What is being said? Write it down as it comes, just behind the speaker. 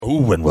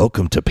Ooh, and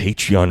welcome to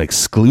Patreon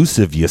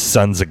exclusive, you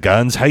sons of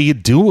guns. How you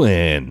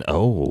doing?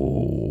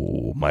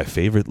 Oh, my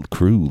favorite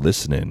crew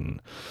listening.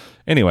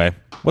 Anyway,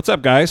 what's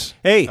up, guys?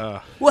 Hey.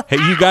 Hey,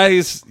 you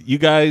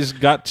guys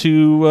got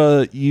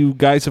to, you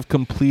guys have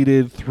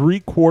completed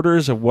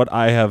 3/4 of what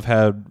I have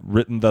had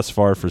written thus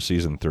far for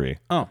season 3.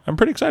 Oh. I'm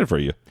pretty excited for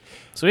you.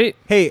 Sweet.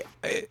 Hey,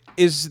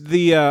 is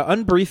the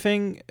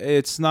unbriefing,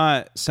 it's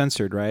not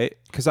censored, right?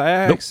 Because I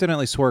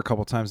accidentally swore a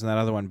couple times in that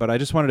other one, but I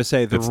just wanted to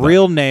say the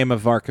real name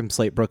of Arkham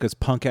Slatebrook is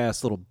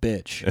punk-ass little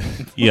bitch.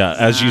 Yeah,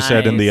 as you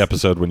said in the Nice.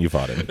 episode when you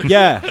fought it.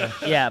 Yeah.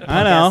 Yeah,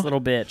 I know. punk-ass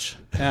little bitch.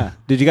 Yeah.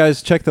 Did you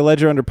guys check the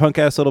ledger under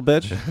punk-ass little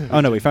bitch?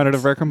 Oh, no, we found it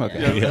at Arkham?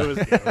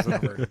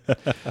 Okay.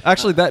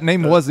 Actually, that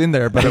name was in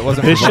there, but it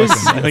wasn't Vicious?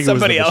 Vulcan. I think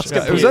Somebody it was else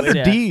Vicious. It was under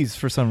Yeah. D's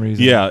for some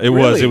reason. Yeah, it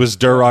was. Really? It was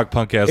Durrock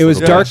punk ass. It was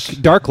little Dark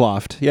bitch.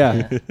 Darkloft,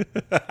 yeah.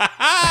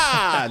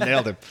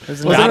 Nailed him.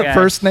 There's Wasn't another it guy,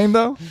 first name,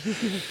 though?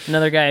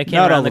 another guy who came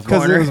Not around all the of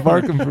Because it corner. was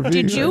Varkum for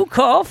Did you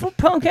call for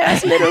punk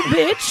ass little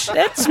bitch?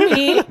 That's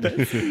me.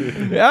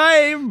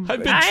 I'm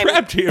I've been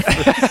trapped here.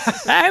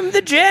 I'm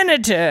the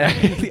janitor.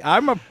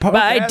 a punk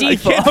By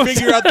default. Can't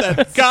figure out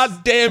that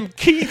goddamn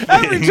key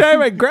Every thing.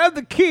 time I grab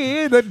the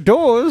key, the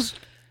doors...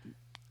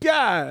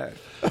 God.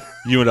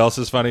 You know what else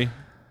is funny?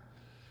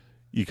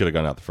 You could have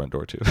gone out the front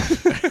door too.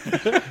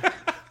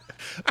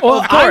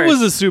 Well, I course.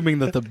 was assuming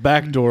that the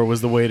back door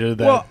was the way to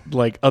that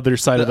Well, other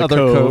side of the other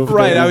cove. cove. that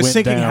Right, we I was went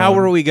thinking, down. how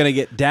are we going to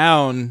get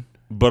down?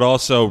 But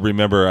also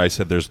remember, I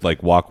said there's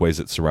like walkways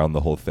that surround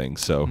the whole thing.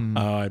 So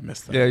Oh, I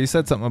missed that. Yeah, you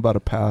said something about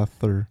a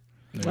path or...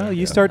 Well,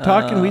 you start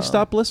talking, we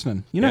stop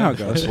listening. You know how it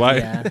that's goes. why.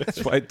 Yeah.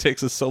 That's why it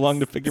takes us so long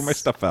to figure my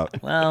stuff out.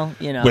 Well,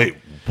 you know. Wait,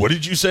 what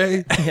did you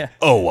say? Yeah.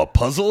 Oh, a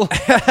puzzle?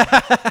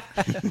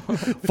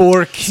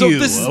 4Q. So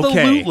this is the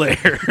loot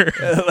layer.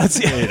 Let's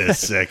see. Wait a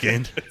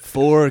second.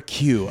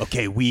 4Q.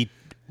 Okay, we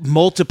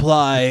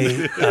multiply.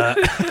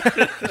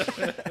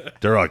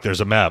 Durrock,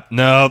 there's a map.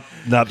 No,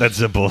 not that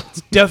simple.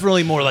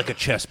 Definitely more like a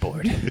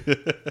chessboard.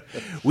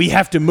 We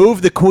have to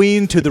move the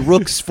queen to the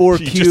rook's 4Q.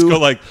 You just go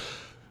like,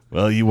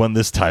 well, you won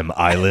this time,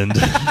 island.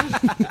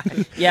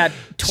 Yeah.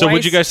 Twice. So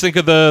what'd you guys think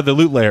of the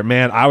loot layer?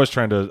 Man, I was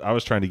trying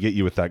to get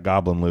you with that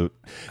goblin loot.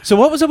 So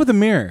what was up with the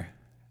mirror?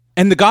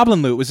 And the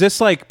goblin loot, was this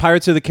like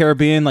Pirates of the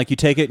Caribbean? Like you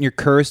take it and you're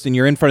cursed and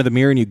you're in front of the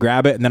mirror and you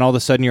grab it and then all of a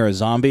sudden you're a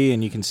zombie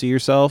and you can see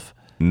yourself?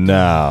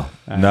 No,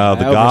 the I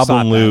overthought goblin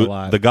that a loot.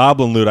 lot. The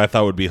goblin loot I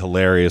thought would be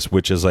hilarious,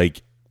 which is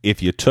like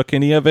if you took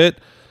any of it.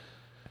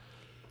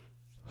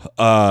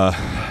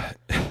 Let's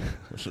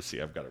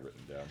see, I've got it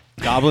written down.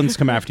 Goblins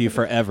come after you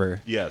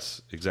forever.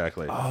 Yes,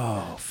 exactly.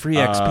 Oh, free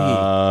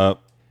XP.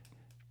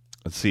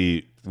 Let's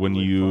see when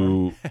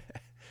you.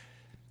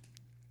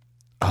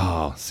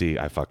 Oh, see,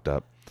 I fucked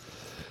up.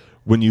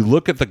 When you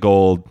look at the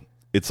gold,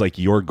 it's like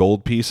your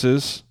gold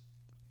pieces,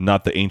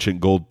 not the ancient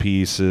gold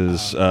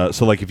pieces. So,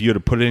 like, if you had to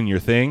put it in your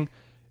thing,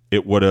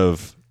 it would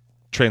have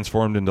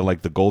transformed into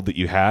like the gold that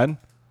you had,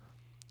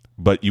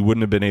 but you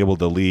wouldn't have been able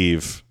to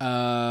leave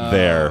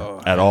there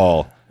at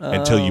all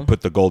until you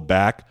put the gold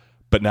back.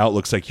 But now it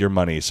looks like your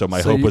money. So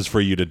my hope was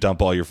for you to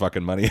dump all your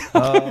fucking money.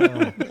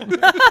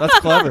 That's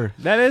clever.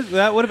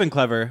 That would have been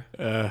clever.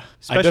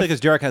 Especially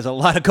because Jarek has a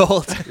lot of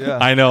gold. Yeah.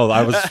 I know.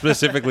 I was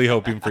specifically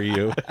hoping for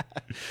you.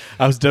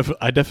 I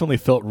definitely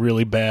felt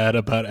really bad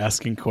about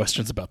asking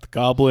questions about the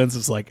goblins.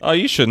 It's like, Oh,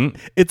 you shouldn't.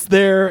 it's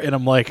there, and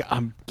I'm like,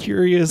 I'm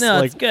curious. No,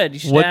 like, it's good. You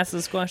should what- ask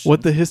this question.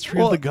 What the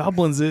history of the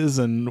goblins is,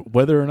 and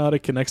whether or not it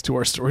connects to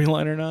our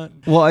storyline or not.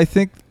 Well, I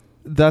think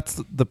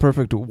that's the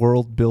perfect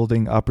world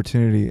building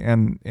opportunity,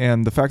 and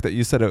the fact that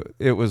you said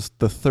it was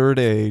the third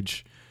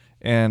age,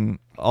 and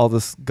all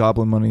this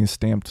goblin money is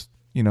stamped,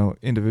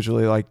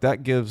 individually, like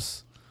that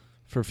gives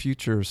for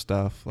future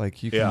stuff.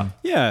 Like you can, Yeah.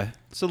 Yeah,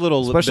 it's a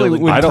little Especially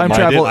building- when I don't time mind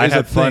travel it. I is a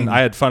had fun. thing. I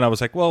had fun. I was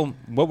like, well,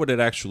 what would it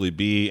actually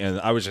be? And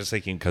I was just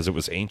thinking because it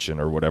was ancient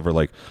or whatever.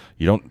 Like,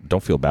 you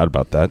don't feel bad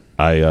about that.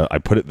 I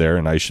put it there,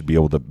 and I should be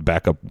able to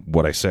back up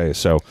what I say.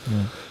 So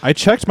I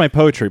checked my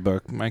poetry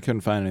book. I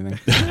couldn't find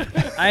anything.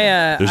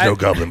 there's no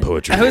goblin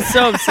poetry. I was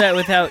so upset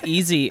with how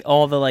easy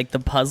all the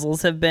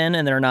puzzles have been,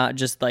 and they're not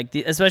just like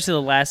especially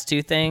the last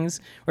two things.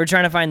 We're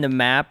trying to find the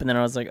map, and then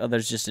I was like, oh,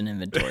 there's just an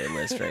inventory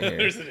list right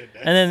here.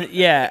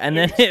 And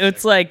then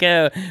it's like,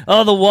 the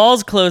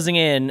wall's closing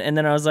in, and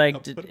then I was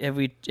like, have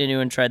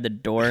anyone tried the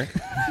door?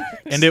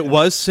 And it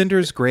was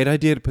Cinder's great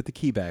idea to put the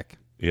key back.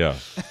 Yeah.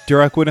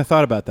 Durek wouldn't have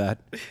thought about that.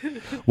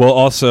 Well,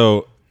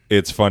 also,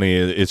 it's funny.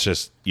 It's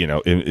just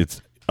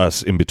it's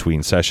us in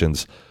between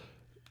sessions.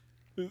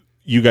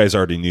 You guys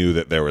already knew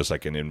that there was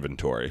like an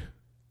inventory.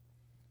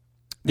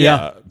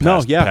 Yeah.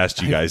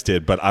 Past you guys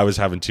did, but I was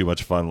having too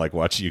much fun, like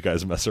watching you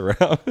guys mess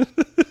around.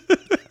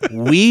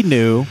 We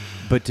knew,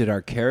 but did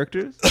our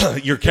characters?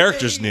 Your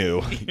characters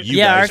knew.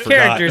 You Our guys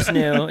forgot. characters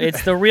knew.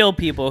 It's the real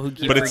people who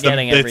keep But it's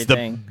forgetting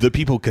everything. the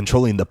people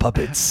controlling the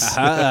puppets.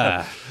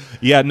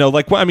 Yeah, no,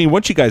 like I mean,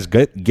 once you guys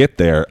get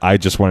there, I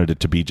just wanted it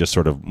to be just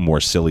sort of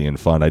more silly and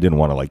fun. I didn't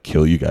want to like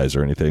kill you guys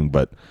or anything,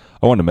 but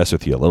I wanted to mess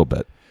with you a little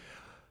bit.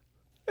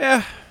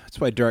 Yeah, that's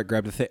why Durek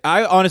grabbed the thing.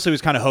 I honestly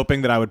was kind of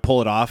hoping that I would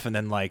pull it off and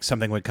then like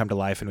something would come to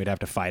life and we'd have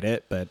to fight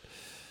it, but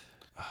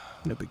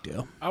No big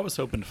deal. I was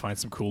hoping to find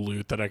some cool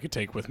loot that I could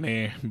take with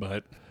me,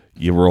 but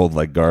You rolled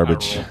like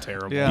garbage. I rolled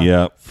terrible. Yeah.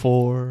 Yeah.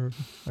 4.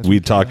 We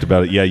talked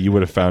about it. Yeah, you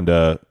would have found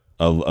a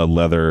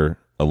leather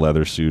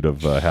suit of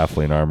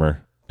halfling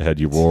armor had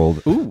you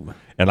rolled. Ooh.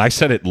 And I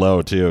set it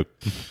low too.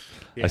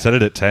 Yeah. I set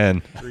it at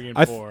 10. 3 and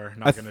I th- 4, I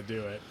not th- going to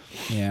do it.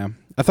 Yeah.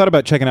 I thought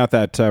about checking out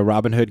that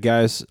Robin Hood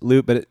guy's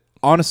loot, but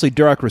honestly,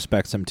 Duroc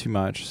respects him too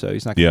much, so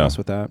he's not going to Yeah. mess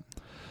with that.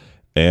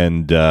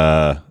 And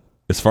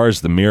as far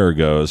as the mirror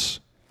goes,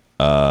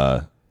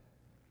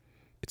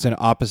 It's an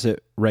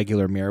opposite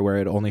regular mirror where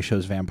it only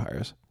shows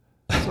vampires.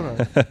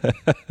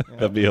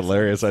 that'd be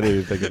hilarious. I didn't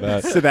even think of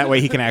that. So that way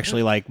he can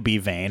actually like be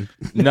vain.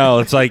 No,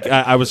 it's like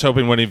I was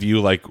hoping one of you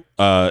like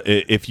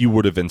if you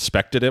would have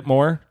inspected it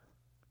more,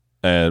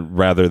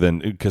 rather than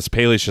because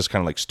Paley's just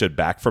kind of like stood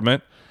back from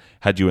it.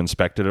 Had you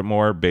inspected it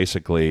more,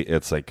 basically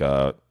it's like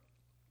it's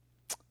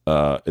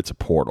a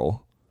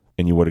portal,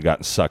 and you would have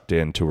gotten sucked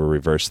into a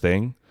reverse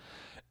thing,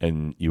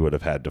 and you would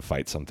have had to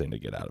fight something to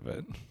get out of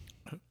it.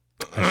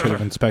 I should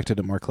have inspected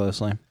it more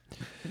closely.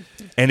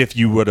 And if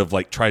you would have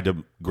like tried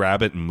to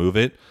grab it and move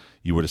it,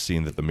 you would have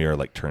seen that the mirror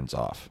like turns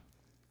off.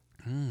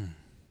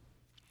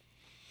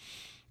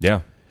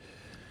 Yeah.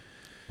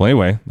 Well,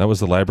 anyway, that was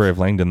the Library of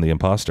Langdon the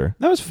Imposter.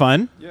 That was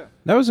fun. Yeah.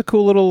 That was a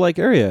cool little like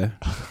area.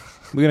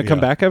 We gonna come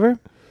Yeah. back ever?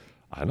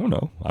 I don't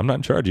know. I'm not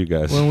in charge, you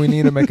guys. When we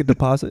need to make a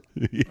deposit.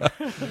 Yeah.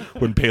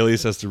 When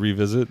Peleus has to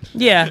revisit.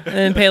 Yeah, and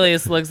then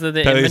Peleus looks at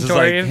the Peleus is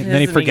inventory. like- of his And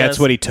then he forgets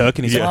what he took,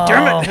 and he's like,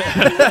 Oh,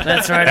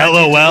 that's right. I did.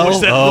 LOL.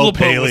 that Oh, little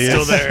boat was Peleus.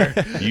 still there.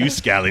 You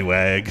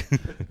scallywag.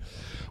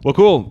 Well,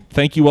 cool.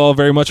 Thank you all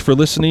very much for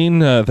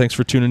listening. Thanks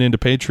for tuning in to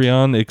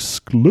Patreon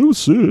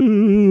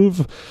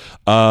exclusive.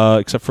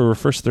 Except for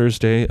first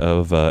Thursday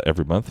of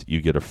every month,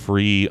 you get a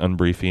free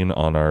unbriefing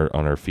on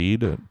our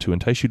feed to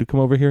entice you to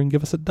come over here and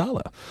give us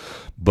 $1.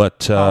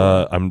 But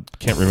I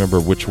can't remember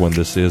which one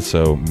this is,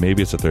 so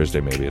maybe it's a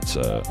Thursday, maybe it's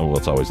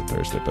it's always a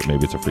Thursday, but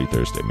maybe it's a free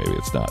Thursday, maybe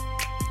it's not.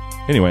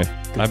 Anyway,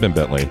 I've been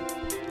Bentley.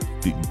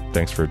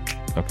 Thanks for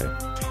okay.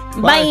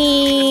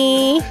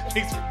 Bye.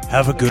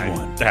 have a good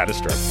one. Had a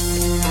stroke.